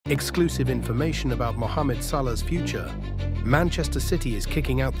Exclusive information about Mohamed Salah's future. Manchester City is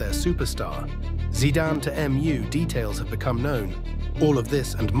kicking out their superstar. Zidane to MU details have become known. All of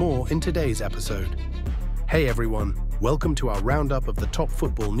this and more in today's episode. Hey everyone, welcome to our roundup of the top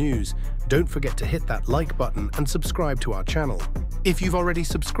football news. Don't forget to hit that like button and subscribe to our channel. If you've already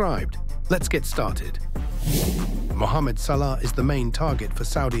subscribed, let's get started. Mohamed Salah is the main target for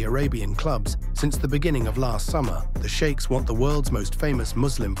Saudi Arabian clubs since the beginning of last summer. The Sheikhs want the world's most famous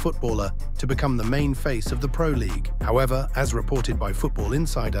Muslim footballer to become the main face of the Pro League. However, as reported by Football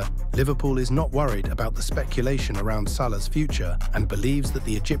Insider, Liverpool is not worried about the speculation around Salah's future and believes that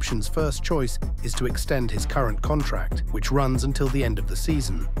the Egyptian's first choice is to extend his current contract, which runs until the end of the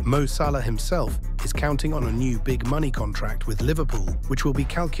season. Mo Salah himself is counting on a new big money contract with Liverpool, which will be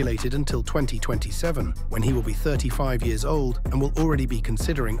calculated until 2027, when he will be 35 years old and will already be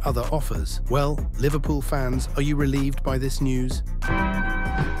considering other offers. Well, Liverpool fans, are you relieved by this news?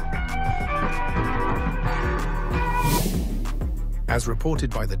 As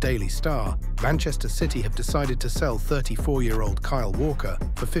reported by the Daily Star, Manchester City have decided to sell 34-year-old Kyle Walker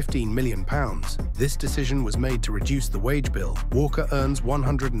for £15 million. This decision was made to reduce the wage bill. Walker earns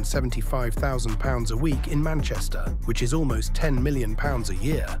 £175,000 a week in Manchester, which is almost £10 million a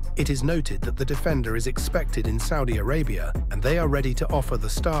year. It is noted that the defender is expected in Saudi Arabia, and they are ready to offer the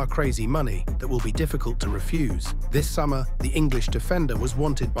star crazy money that will be difficult to refuse. This summer, the English defender was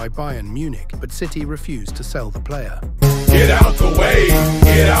wanted by Bayern Munich, but City refused to sell the player. Get out the way!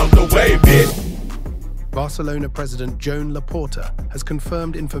 Get out the way, bitch! Barcelona president Joan Laporta has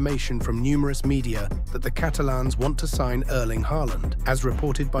confirmed information from numerous media that the Catalans want to sign Erling Haaland, as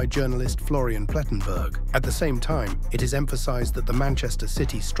reported by journalist Florian Plettenberg. At the same time, it is emphasized that the Manchester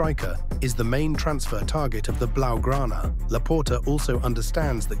City striker is the main transfer target of the Blaugrana. Laporta also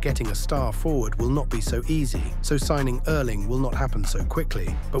understands that getting a star forward will not be so easy, so signing Erling will not happen so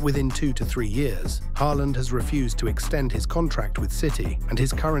quickly, but within 2 to 3 years. Haaland has refused to extend his contract with City, and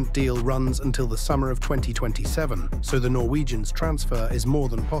his current deal runs until the summer of 2027, so the Norwegian's transfer is more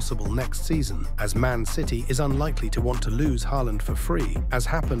than possible next season, as Man City is unlikely to want to lose Haaland for free, as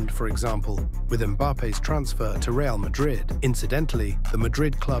happened, for example, with Mbappe's transfer to Real Madrid. Incidentally, the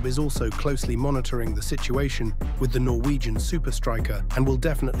Madrid club is also closely monitoring the situation with the Norwegian super striker and will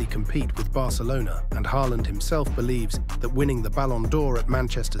definitely compete with Barcelona, and Haaland himself believes that winning the Ballon d'Or at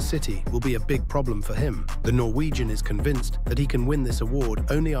Manchester City will be a big problem for him. The Norwegian is convinced that he can win this award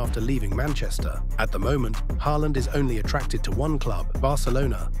only after leaving Manchester. At the moment, Haaland is only attracted to one club,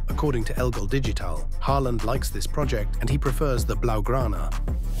 Barcelona. According to El Gol Digital, Haaland likes this project and he prefers the Blaugrana.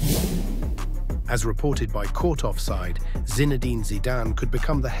 As reported by Court Offside, Zinedine Zidane could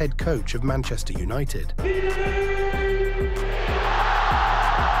become the head coach of Manchester United.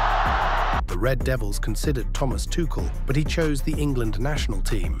 The Red Devils considered Thomas Tuchel, but he chose the England national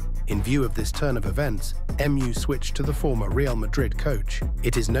team. In view of this turn of events, MU switched to the former Real Madrid coach.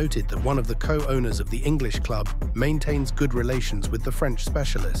 It is noted that one of the co-owners of the English club maintains good relations with the French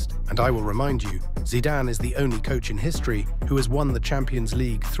specialist. And I will remind you, Zidane is the only coach in history who has won the Champions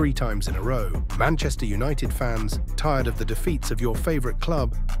League 3 times in a row. Manchester United fans, tired of the defeats of your favourite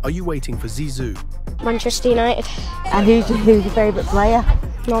club, are you waiting for Zizou? Manchester United. And who's your favourite player?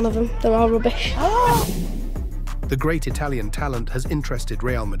 None of them. They're all rubbish. The great Italian talent has interested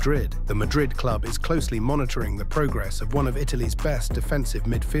Real Madrid. The Madrid club is closely monitoring the progress of one of Italy's best defensive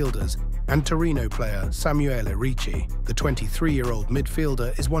midfielders and Torino player Samuele Ricci. The 23-year-old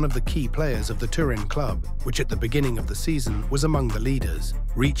midfielder is one of the key players of the Turin club, which at the beginning of the season was among the leaders.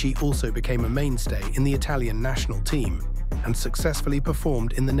 Ricci also became a mainstay in the Italian national team and successfully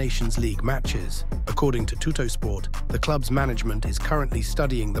performed in the Nations League matches. According to Tuttosport, the club's management is currently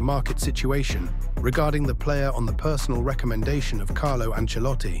studying the market situation regarding the player on the personal recommendation of Carlo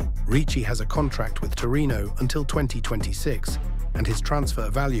Ancelotti. Ricci has a contract with Torino until 2026, and his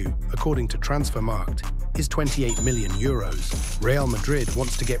transfer value, according to Transfermarkt, is €28 million. Real Madrid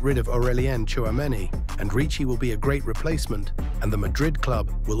wants to get rid of Aurelien Tchouameni, and Ricci will be a great replacement, and the Madrid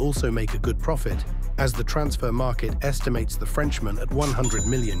club will also make a good profit, as the transfer market estimates the Frenchman at €100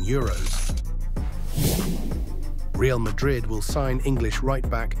 million. Real Madrid will sign English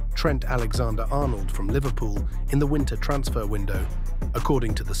right-back Trent Alexander-Arnold from Liverpool in the winter transfer window.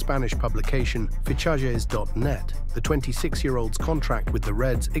 According to the Spanish publication Fichajes.net, the 26-year-old's contract with the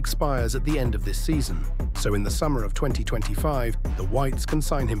Reds expires at the end of this season, so in the summer of 2025, the Whites can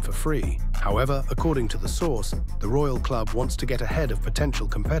sign him for free. However, according to the source, the Royal Club wants to get ahead of potential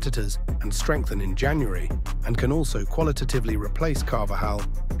competitors and strengthen in January, and can also qualitatively replace Carvajal,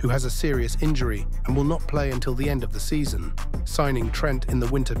 who has a serious injury and will not play until the end of the season. Signing Trent in the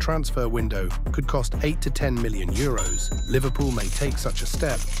winter transfer window could cost 8 to 10 million euros. Liverpool may take such a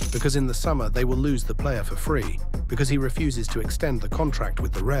step because in the summer they will lose the player for free because he refuses to extend the contract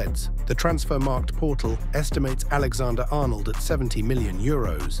with the Reds. The Transfermarkt portal estimates Alexander-Arnold at 70 million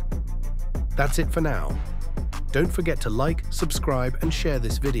euros. That's it for now. Don't forget to like, subscribe and share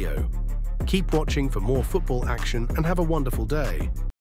this video. Keep watching for more football action and have a wonderful day.